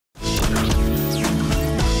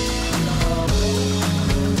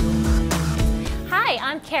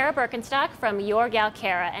Kara Birkenstock from Your Gal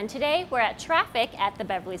Kara, and today we're at traffic at the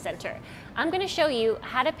Beverly Center. I'm going to show you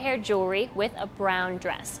how to pair jewelry with a brown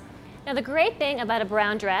dress. Now the great thing about a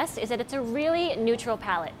brown dress is that it's a really neutral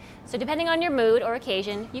palette. So depending on your mood or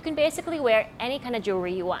occasion, you can basically wear any kind of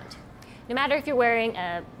jewelry you want. No matter if you're wearing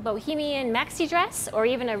a bohemian maxi dress or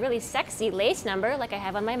even a really sexy lace number like I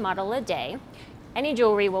have on my model a day, any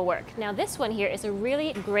jewelry will work. Now this one here is a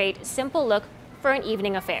really great, simple look for an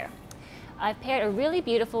evening affair. I've paired a really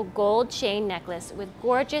beautiful gold chain necklace with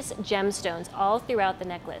gorgeous gemstones all throughout the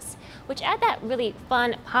necklace, which add that really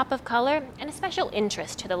fun pop of color and a special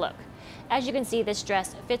interest to the look. As you can see, this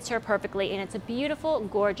dress fits her perfectly, and it's a beautiful,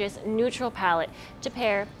 gorgeous, neutral palette to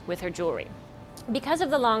pair with her jewelry. Because of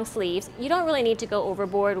the long sleeves, you don't really need to go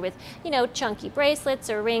overboard with, chunky bracelets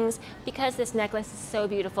or rings, because this necklace is so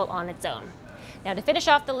beautiful on its own. Now to finish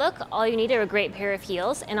off the look, all you need are a great pair of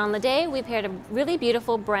heels, and on the day we paired a really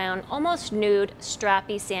beautiful brown, almost nude,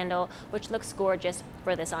 strappy sandal, which looks gorgeous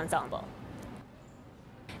for this ensemble.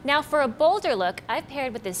 Now for a bolder look, I've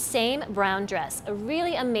paired with this same brown dress a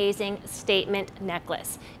really amazing statement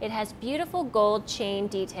necklace. It has beautiful gold chain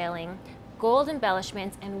detailing, gold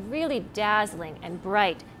embellishments, and really dazzling and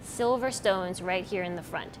bright silver stones right here in the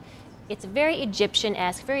front. It's a very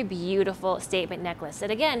Egyptian-esque, very beautiful statement necklace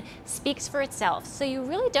that again speaks for itself. So you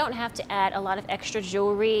really don't have to add a lot of extra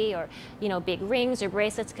jewelry or big rings or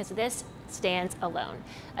bracelets, because this stands alone.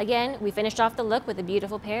 Again, we finished off the look with a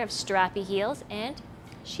beautiful pair of strappy heels, and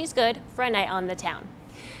she's good for a night on the town.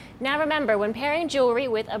 Now remember, when pairing jewelry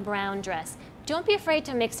with a brown dress, don't be afraid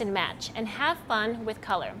to mix and match and have fun with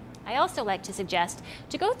color. I also like to suggest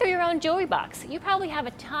to go through your own jewelry box. You probably have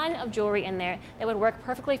a ton of jewelry in there that would work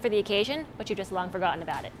perfectly for the occasion, but you've just long forgotten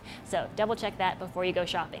about it. So double check that before you go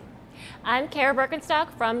shopping. I'm Kara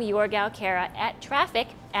Birkenstock from Your Gal Kara at traffic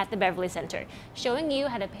at the Beverly Center, showing you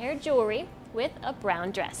how to pair jewelry with a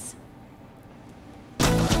brown dress.